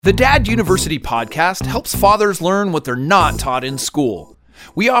The Dad University podcast helps fathers learn what they're not taught in school.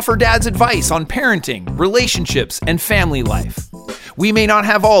 We offer dads advice on parenting, relationships, and family life. We may not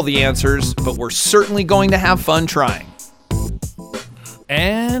have all the answers, but we're certainly going to have fun trying.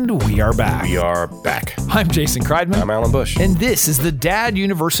 And we are back. We are back. I'm Jason Kreidman. I'm Alan Bush. And this is the Dad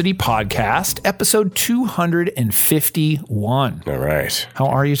University podcast, episode 251. All right. How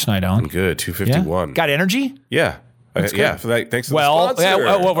are you tonight, Alan? I'm good. 251. Yeah? Got energy? Yeah. Yeah. For that, thanks to the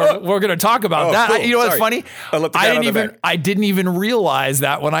sponsor. We're going to talk about that. Cool. You know what's funny? I didn't even realize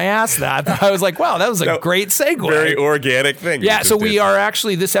that when I asked that. I was like, wow, that was a great segue. Very organic thing. Yeah. So we are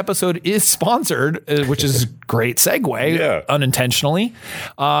actually, this episode is sponsored, which is great segue, unintentionally.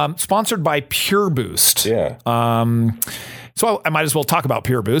 Sponsored by Pure Boost. Yeah. So I might as well talk about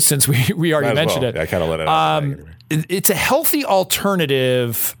Pure Boost since we already mentioned it. I kind of let it out. It's a healthy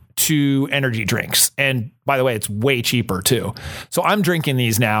alternative to energy drinks. And by the way, it's way cheaper too. So I'm drinking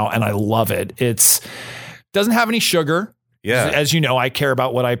these now and I love it. It's doesn't have any sugar. Yeah. As you know, I care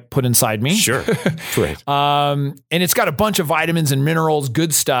about what I put inside me. Sure. Great. And it's got a bunch of vitamins and minerals,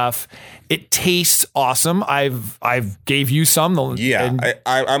 good stuff. It tastes awesome. I've gave you some.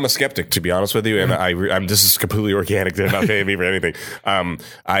 I'm a skeptic, to be honest with you, and I'm this is completely organic. They're not paying me for anything.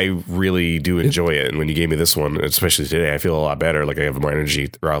 I really do enjoy it, and when you gave me this one, especially today, I feel a lot better. Like I have more energy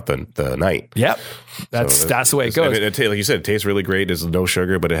throughout the night. Yep, that's the way it goes. Like you said, it tastes really great. There's no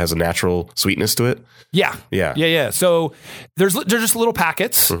sugar, but it has a natural sweetness to it. Yeah. So they're just little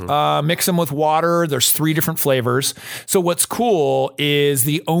packets. Mix them with water. There's 3 different flavors. So what's cool is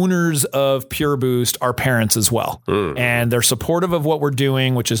the owners of Pure Boost are parents as well. And they're supportive of what we're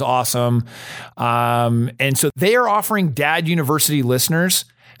doing, which is awesome. And so they are offering Dad University listeners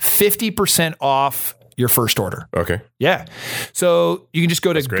 50% off your first order. Okay. Yeah. So you can just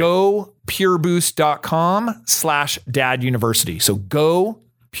go to gopureboost.com/Dad University. So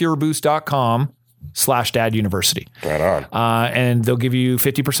gopureboost.com/Dad University. Right on. And they'll give you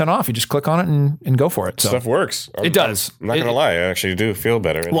 50% off. You just click on it and go for it. So stuff works. It does. I'm not going to lie. I actually do feel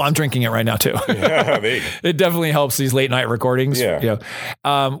better. Well, I'm drinking it right now too. Yeah, it definitely helps these late night recordings. Yeah.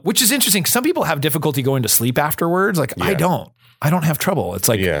 Which is interesting. Some people have difficulty going to sleep afterwards. Like I don't have trouble. It's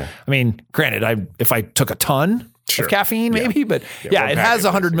like, I mean, granted, if I took a ton of caffeine, maybe, but it has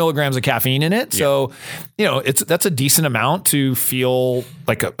 100 milligrams of caffeine in it. So, that's a decent amount to feel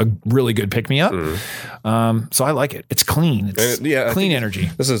like a really good pick me up. So I like it. It's clean. It's clean energy.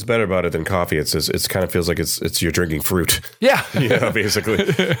 This is better about it than coffee. It's kind of feels like it's you're drinking fruit. Yeah. Basically.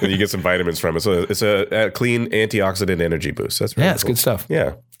 And you get some vitamins from it. So it's a clean antioxidant energy boost. That's really it's good stuff.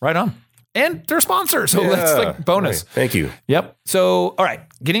 Yeah. Right on. And they're sponsors, so that's like bonus. Right. Thank you. Yep. So, all right,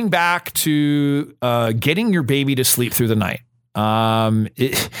 getting back to getting your baby to sleep through the night.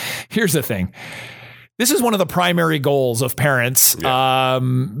 Here's the thing. This is one of the primary goals of parents. Yeah.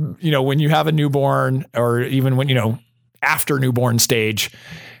 When you have a newborn, or even when after newborn stage,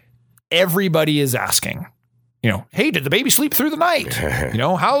 everybody is asking. Hey, did the baby sleep through the night?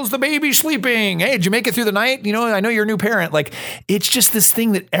 How's the baby sleeping? Hey, did you make it through the night? I know you're a new parent. Like, it's just this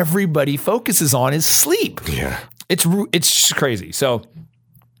thing that everybody focuses on is sleep. Yeah. It's just crazy. So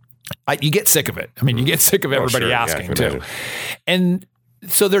you get sick of it. I mean, you get sick of everybody asking too. Imagine. And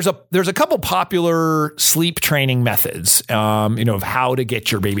so there's a couple popular sleep training methods, of how to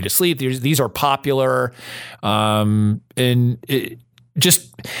get your baby to sleep. These are popular,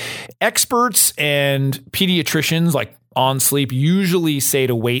 just experts and pediatricians like on sleep usually say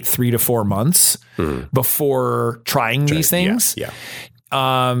to wait 3 to 4 months before trying these things. Yeah.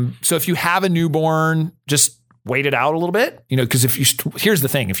 So if you have a newborn, just wait it out a little bit, because here's the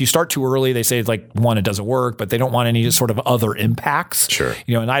thing, if you start too early, they say it's like, one, it doesn't work, but they don't want any sort of other impacts. Sure.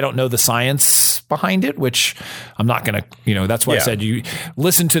 And I don't know the science behind it, which I'm not going to, that's why I said you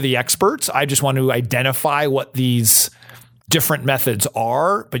listen to the experts. I just want to identify what these different methods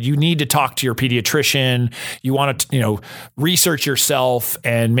are, but you need to talk to your pediatrician. You want to, research yourself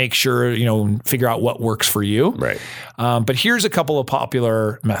and make sure, figure out what works for you. Right. But here's a couple of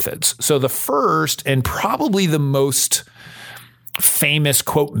popular methods. So the first and probably the most famous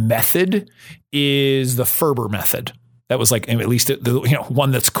quote method is the Ferber method. That was like, at least the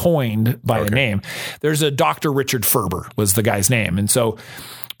one that's coined by the name. There's a Dr. Richard Ferber was the guy's name. And so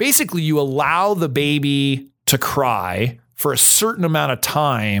basically you allow the baby to cry for a certain amount of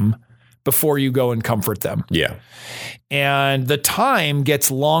time before you go and comfort them. Yeah. And the time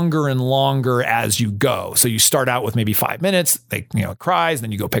gets longer and longer as you go. So you start out with maybe 5 minutes, it cries,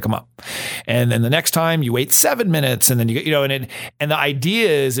 then you go pick them up. And then the next time you wait 7 minutes, and then and the idea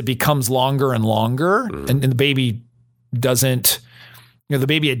is it becomes longer and longer, and the baby doesn't the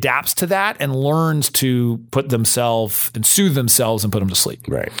baby adapts to that and learns to put themselves and soothe themselves and put them to sleep.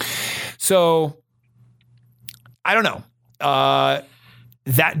 Right. So I don't know.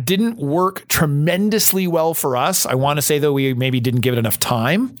 That didn't work tremendously well for us. I want to say, though, we maybe didn't give it enough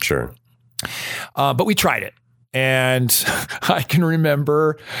time. Sure. But we tried it. And I can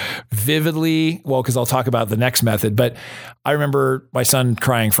remember vividly, well, because I'll talk about the next method, but I remember my son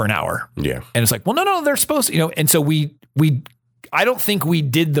crying for an hour. Yeah. And it's like, well, no, they're supposed to, and so I don't think we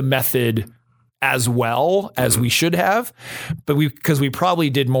did the method as well as we should have, but because we probably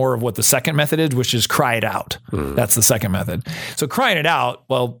did more of what the second method is, which is cry it out. That's the second method. So crying it out,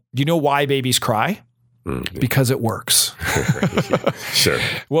 well, do you know why babies cry? Because it works. Sure.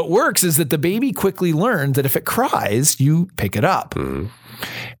 What works is that the baby quickly learns that if it cries, you pick it up.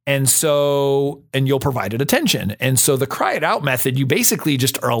 And you'll provide it attention. And so the cry it out method, you basically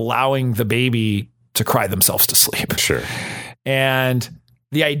just are allowing the baby to cry themselves to sleep. Sure. And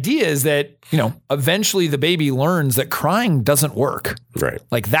the idea is that, eventually the baby learns that crying doesn't work. Right.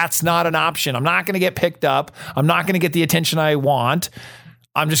 Like that's not an option. I'm not going to get picked up. I'm not going to get the attention I want.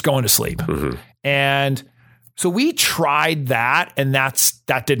 I'm just going to sleep. And so we tried that, and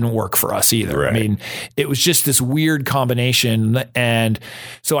that didn't work for us either. Right. I mean, it was just this weird combination. And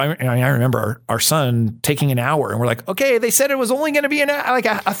so I remember our son taking an hour, and we're like, okay, they said it was only going to be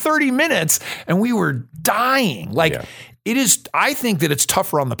a 30 minutes, and we were dying. It is, I think that it's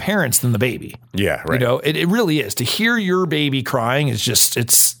tougher on the parents than the baby. Yeah, right. It really is. To hear your baby crying is just,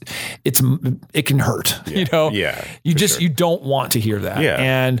 it can hurt, Yeah. You don't want to hear that. Yeah.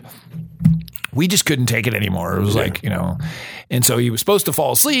 And we just couldn't take it anymore. It was like, and so he was supposed to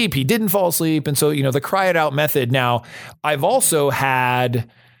fall asleep. He didn't fall asleep. And so, the cry it out method. Now I've also had,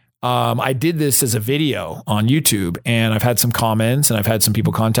 I did this as a video on YouTube, and I've had some comments, and I've had some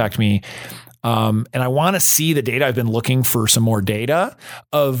people contact me. And I want to see the data. I've been looking for some more data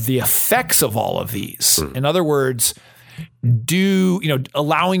of the effects of all of these. In other words,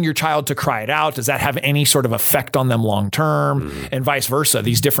 allowing your child to cry it out, does that have any sort of effect on them long term, and vice versa?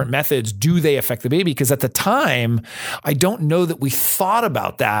 These different methods, do they affect the baby? Because at the time, I don't know that we thought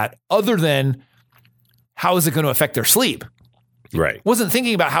about that other than how is it going to affect their sleep? Right. Wasn't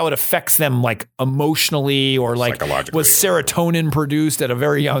thinking about how it affects them like emotionally or like was serotonin produced at a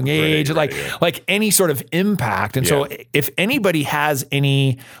very young age, like any sort of impact. And so if anybody has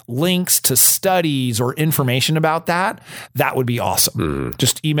any links to studies or information about that, that would be awesome.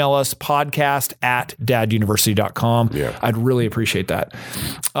 Just email us podcast@daduniversity.com. Yeah. I'd really appreciate that.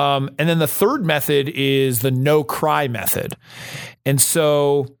 And then the third method is the no cry method. And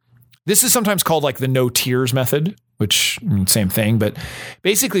so this is sometimes called like the no tears method, which same thing. But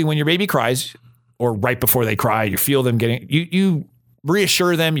basically when your baby cries or right before they cry, you feel them getting, you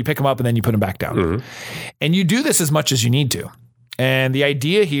reassure them, you pick them up, and then you put them back down. And you do this as much as you need to. And the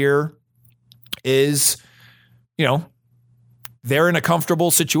idea here is, they're in a comfortable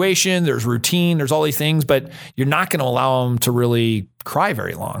situation. There's routine. There's all these things, but you're not going to allow them to really cry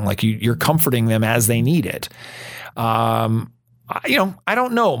very long. Like you're comforting them as they need it. I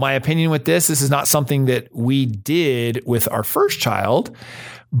don't know my opinion with this. This is not something that we did with our first child,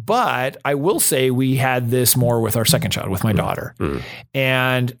 but I will say we had this more with our second child, with my daughter.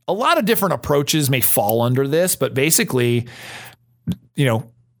 And a lot of different approaches may fall under this, but basically,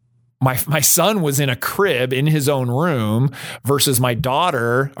 my son was in a crib in his own room versus my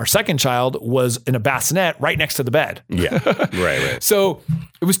daughter, our second child, was in a bassinet right next to the bed. Yeah. Right. So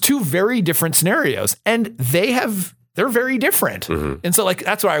it was two very different scenarios, and they're very different. And so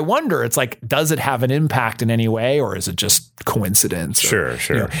that's why I wonder, it's like, does it have an impact in any way, or is it just coincidence? Sure.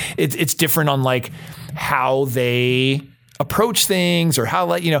 It's different on like how they approach things or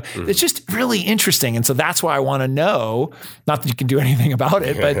how it's just really interesting. And so that's why I want to know, not that you can do anything about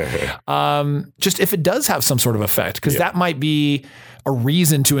it, but just if it does have some sort of effect, because that might be a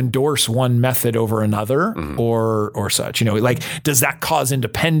reason to endorse one method over another or such, like, does that cause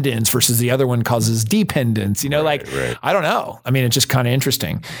independence versus the other one causes dependence? Right. I don't know. I mean, it's just kind of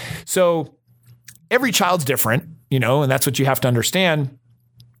interesting. So every child's different, and that's what you have to understand.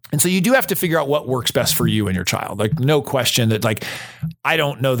 And so you do have to figure out what works best for you and your child. Like, no question that I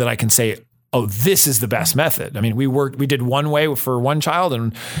don't know that I can say, oh, this is the best method. I mean, we did one way for one child,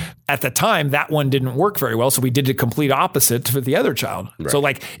 and at the time that one didn't work very well. So we did the complete opposite for the other child. Right. So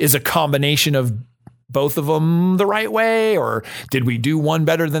is a combination of both of them the right way, or did we do one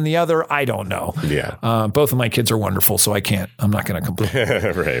better than the other? I don't know. Yeah. Both of my kids are wonderful, so I'm not going to complain.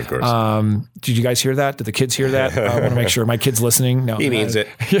 Right. Of course. Did you guys hear that? Did the kids hear that? I want to make sure my kid's listening. No, he means it.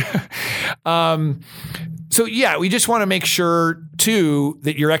 Yeah. So yeah, we just want to make sure too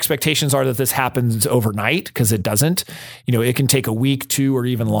that your expectations are that this happens overnight, because it doesn't. It can take a week, 2, or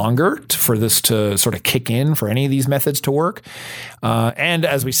even longer for this to sort of kick in for any of these methods to work. And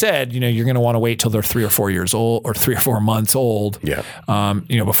as we said, you're going to want to wait till they're 3 or 4 years old or 3 or 4 months old. Yeah.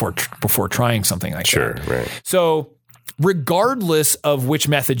 Before trying something like that. Sure. Right. So regardless of which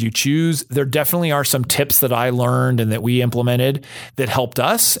method you choose, there definitely are some tips that I learned and that we implemented that helped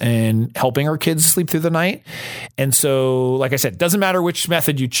us in helping our kids sleep through the night. And so, like I said, doesn't matter which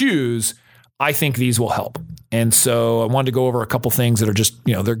method you choose, I think these will help. And so I wanted to go over a couple things that are just,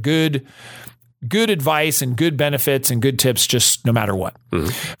 they're good advice and good benefits and good tips, just no matter what.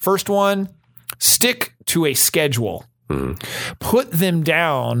 First one, stick to a schedule. Put them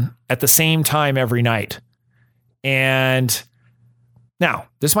down at the same time every night. And now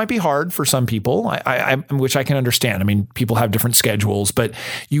this might be hard for some people, which I can understand. I mean, people have different schedules, but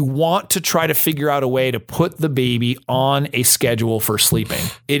you want to try to figure out a way to put the baby on a schedule for sleeping.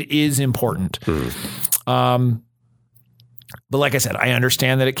 It is important. But like I said, I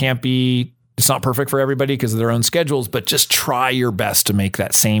understand that it's not perfect for everybody because of their own schedules, but just try your best to make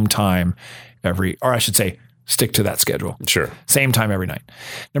that same time stick to that schedule. Sure. Same time every night.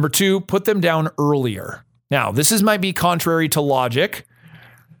 Number 2, put them down earlier. Now, this might be contrary to logic,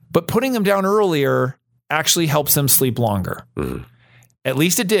 but putting them down earlier actually helps them sleep longer. At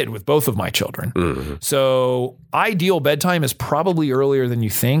least it did with both of my children. So ideal bedtime is probably earlier than you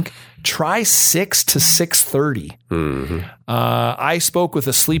think. Try 6 to 6:30. I spoke with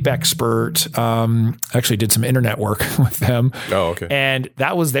a sleep expert, actually did some internet work with them. Oh, okay. And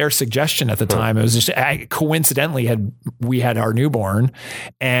that was their suggestion at the time. It was just coincidentally we had our newborn,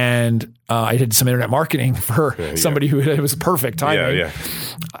 and I did some internet marketing for somebody who it was perfect timing.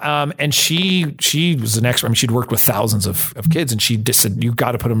 And she was an expert. I mean, she'd worked with thousands of kids, and she just said, you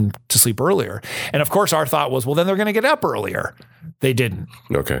got to put them to sleep earlier. And of course our thought was, well, then they're going to get up earlier. They didn't.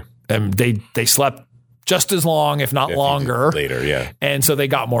 Okay. And they slept just as long, if not longer later. Yeah. And so they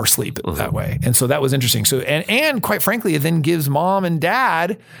got more sleep that way. And so that was interesting. So, and quite frankly, it then gives mom and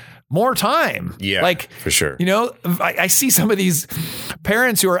dad more time. Yeah. Like, for sure. I see some of these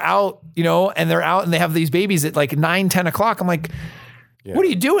parents who are out, and they're out and they have these babies at like 9, 10 o'clock. I'm like, what are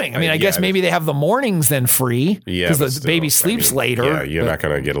you doing? I mean, I guess maybe they have the mornings then free because the baby sleeps later. Yeah, you're not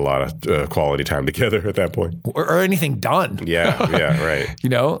going to get a lot of quality time together at that point. Or anything done. Yeah, right.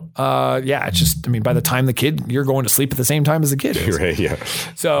 It's just, by the time you're going to sleep at the same time as the kid is. Right, yeah.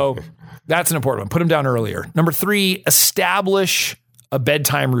 So that's an important one. Put them down earlier. Number 3, establish a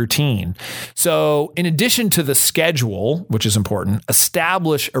bedtime routine. So in addition to the schedule, which is important,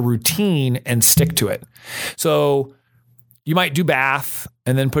 establish a routine and stick to it. So you might do bath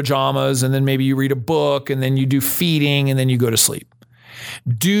and then pajamas, and then maybe you read a book, and then you do feeding, and then you go to sleep.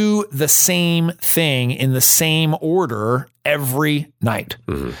 Do the same thing in the same order every night.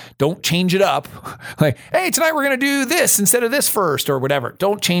 Don't change it up. Like, hey, tonight we're going to do this instead of this first or whatever.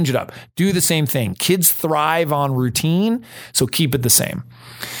 Don't change it up. Do the same thing. Kids thrive on routine, so keep it the same.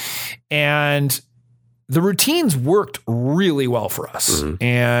 And the routines worked really well for us.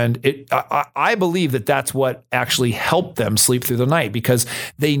 And I believe that that's what actually helped them sleep through the night, because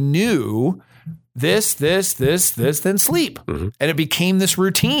they knew this, then sleep. And it became this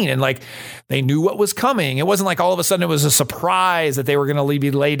routine. And like, they knew what was coming. It wasn't like all of a sudden it was a surprise that they were going to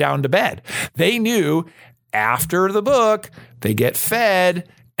be lay down to bed. They knew after the book, they get fed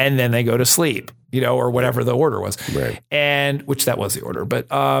and then they go to sleep, or whatever the order was. Right. And which that was the order. But,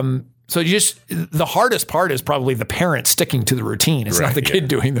 so the hardest part is probably the parent sticking to the routine. It's not the kid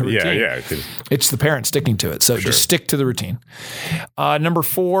doing the routine. Yeah. It's the parent sticking to it. So just stick to the routine. Number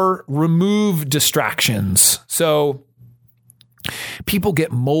 4, remove distractions. So people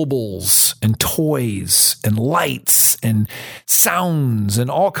get mobiles and toys and lights and sounds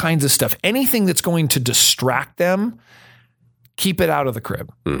and all kinds of stuff. Anything that's going to distract them, keep it out of the crib.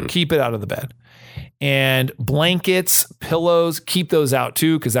 Keep it out of the bed. And blankets, pillows, keep those out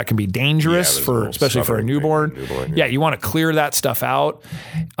too, because that can be dangerous especially for a newborn. Yeah, you want to clear that stuff out.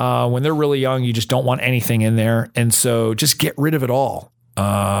 When they're really young, you just don't want anything in there. And so just get rid of it all.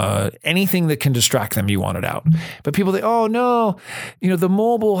 Anything that can distract them, you want it out. But people think, oh no, the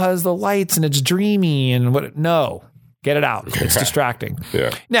mobile has the lights and it's dreamy and what? No, get it out. It's distracting.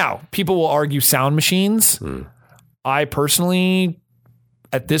 Yeah. Now, people will argue sound machines. I personally,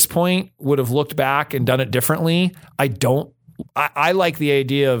 at this point, would have looked back and done it differently. I like the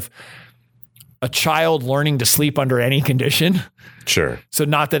idea of a child learning to sleep under any condition. Sure. So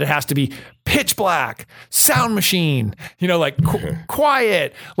not that it has to be pitch black, sound machine,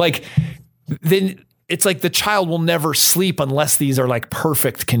 quiet. Like, then it's like the child will never sleep unless these are like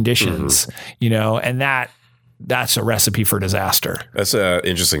perfect conditions, and that that's a recipe for disaster. That's an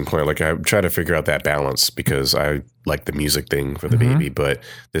interesting point. Like I try to figure out that balance because I like the music thing for the baby, but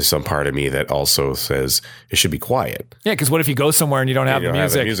there's some part of me that also says it should be quiet. Yeah, because what if you go somewhere and you don't have You the don't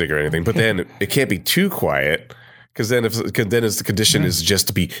have the music? music or anything, but then it can't be too quiet because then if the condition is just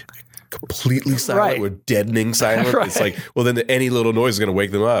to be completely silent Right. or deadening silent, Right. it's like, well, then any little noise is going to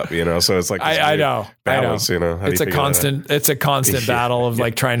wake them up, So it's like this I weird know. balance, I know. How do It's you a figure that out? constant. It's a constant battle of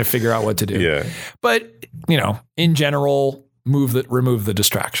like trying to figure out what to do. Yeah. But in general, remove the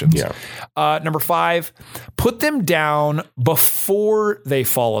distractions. Yeah. Number 5, put them down before they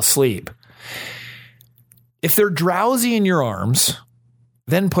fall asleep. If they're drowsy in your arms,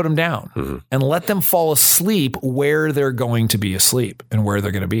 then put them down and let them fall asleep where they're going to be asleep and where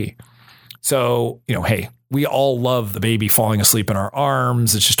they're going to be. So, hey, we all love the baby falling asleep in our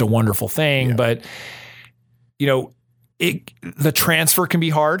arms. It's just a wonderful thing. But, the transfer can be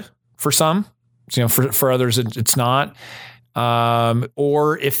hard for some. For others, it's not.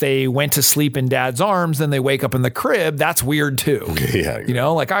 Or if they went to sleep in dad's arms, then they wake up in the crib. That's weird too. Yeah.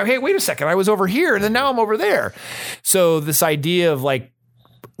 Hey, wait a second. I was over here and then now I'm over there. So this idea of like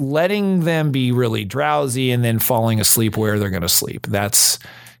letting them be really drowsy and then falling asleep where they're going to sleep. This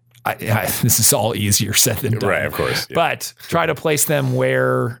is all easier said than done. Right. Of course. Yeah. But try to place them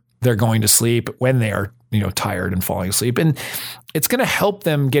where they're going to sleep when they are, tired and falling asleep. And it's going to help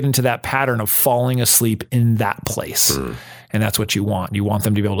them get into that pattern of falling asleep in that place. And that's what you want. You want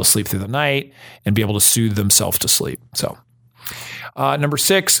them to be able to sleep through the night and be able to soothe themselves to sleep. So, number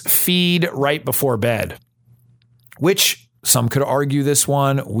 6, feed right before bed, which some could argue this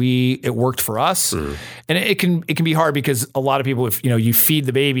one, it worked for us. And it can be hard because a lot of people, if you feed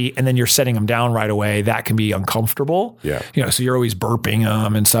the baby and then you're setting them down right away, that can be uncomfortable. Yeah. So you're always burping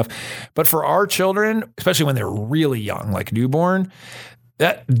them and stuff. But for our children, especially when they're really young, like newborn,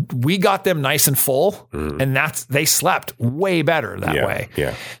 that we got them nice and full and they slept way better that way.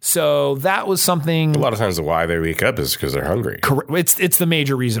 Yeah. So that was something. A lot of times why they wake up is because they're hungry. It's the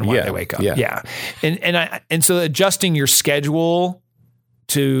major reason why they wake up. Yeah. And so adjusting your schedule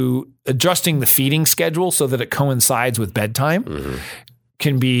adjusting the feeding schedule so that it coincides with bedtime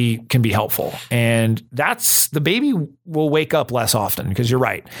can be helpful. And the baby will wake up less often because you're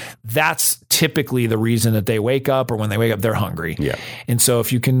right. That's typically the reason that they wake up, or when they wake up, they're hungry. Yeah. And so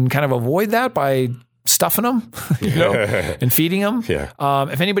if you can kind of avoid that by stuffing them, and feeding them. Yeah.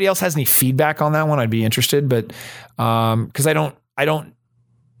 If anybody else has any feedback on that one, I'd be interested, but, cause I don't,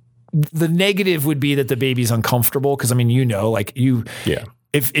 the negative would be that the baby's uncomfortable. Cause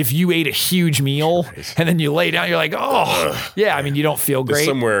if you ate a huge meal and then you lay down, you're like, you don't feel great. There's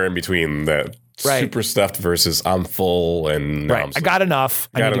somewhere in between that super stuffed versus I'm full and now I got enough.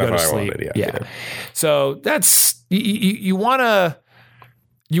 I need to go to sleep. Yeah. So that's, you want to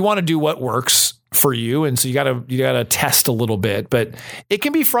do what works for you. And so you gotta test a little bit, but it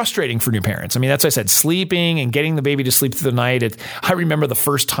can be frustrating for new parents. I mean, that's what I said, sleeping and getting the baby to sleep through the night. I remember the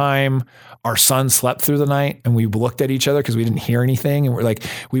first time our son slept through the night and we looked at each other because we didn't hear anything. And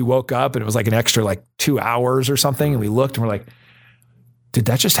we woke up and it was like an extra 2 hours or something. And we looked and we're like, did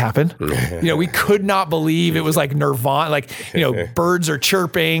that just happen? We could not believe it was like nirvana, birds are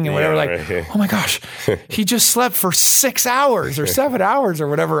chirping and whatever. Oh my gosh, he just slept for 6 hours or 7 hours or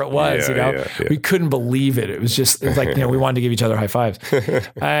whatever it was. We couldn't believe it. It was like, we wanted to give each other high fives.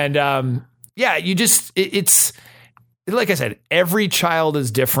 And it's like I said, every child is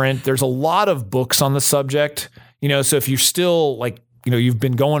different. There's a lot of books on the subject, so if you're still you've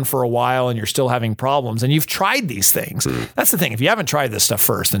been going for a while and you're still having problems and you've tried these things. That's the thing. If you haven't tried this stuff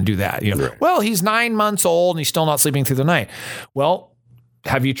first, then do that. Well, he's 9 months old and he's still not sleeping through the night. Well,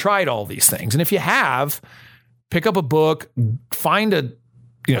 have you tried all these things? And if you have, pick up a book, find a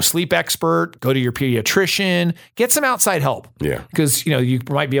sleep expert, go to your pediatrician, get some outside help. Yeah. Because, you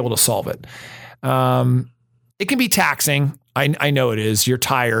might be able to solve it. It can be taxing. I know it is. You're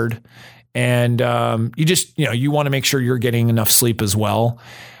tired. And you just, you want to make sure you're getting enough sleep as well.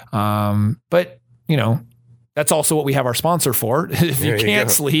 But, that's also what we have our sponsor for. If you can't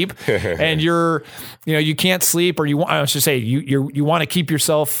sleep and you can't sleep, or you want to keep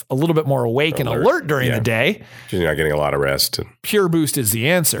yourself a little bit more awake and alert during the day. You're not getting a lot of rest. Pure Boost is the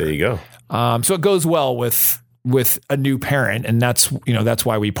answer. There you go. So it goes well with a new parent. And that's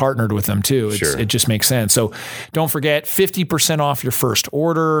why we partnered with them too. It just makes sense. So don't forget 50% off your first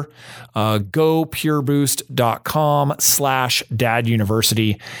order, go pureboost.com/Dad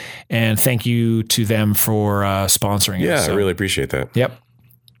University. And thank you to them for sponsoring us. I really appreciate that. Yep.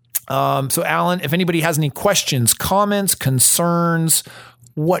 So Alan, if anybody has any questions, comments, concerns,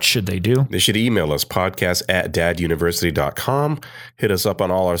 what should they do? They should email us, podcast@daduniversity.com. Hit us up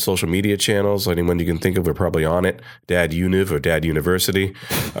on all our social media channels. Anyone you can think of, we're probably on it. Dad Univ or Dad University.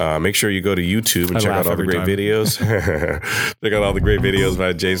 Make sure you go to YouTube and check out all the great videos. Check out all the great videos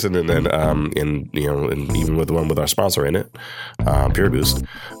by Jason, and then and even with the one with our sponsor in it, Pure Boost.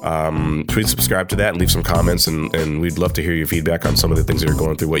 Please subscribe to that and leave some comments, and we'd love to hear your feedback on some of the things that you're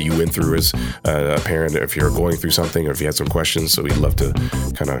going through, what you went through as a parent, if you're going through something, or if you had some questions. So we'd love to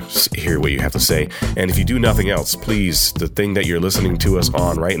kind of hear what you have to say. And if you do nothing else, please, the thing that you're listening to us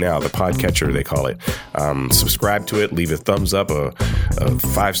on right now, the podcatcher they call it, subscribe to it, leave a thumbs up, a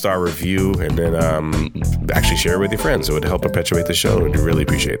 5-star review, and then actually share it with your friends. It would help perpetuate the show, and we really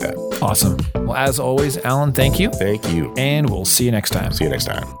appreciate that. Awesome. Well, as always, Alan, thank you. Thank you. And we'll see you next time. See you next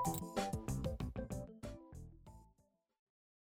time.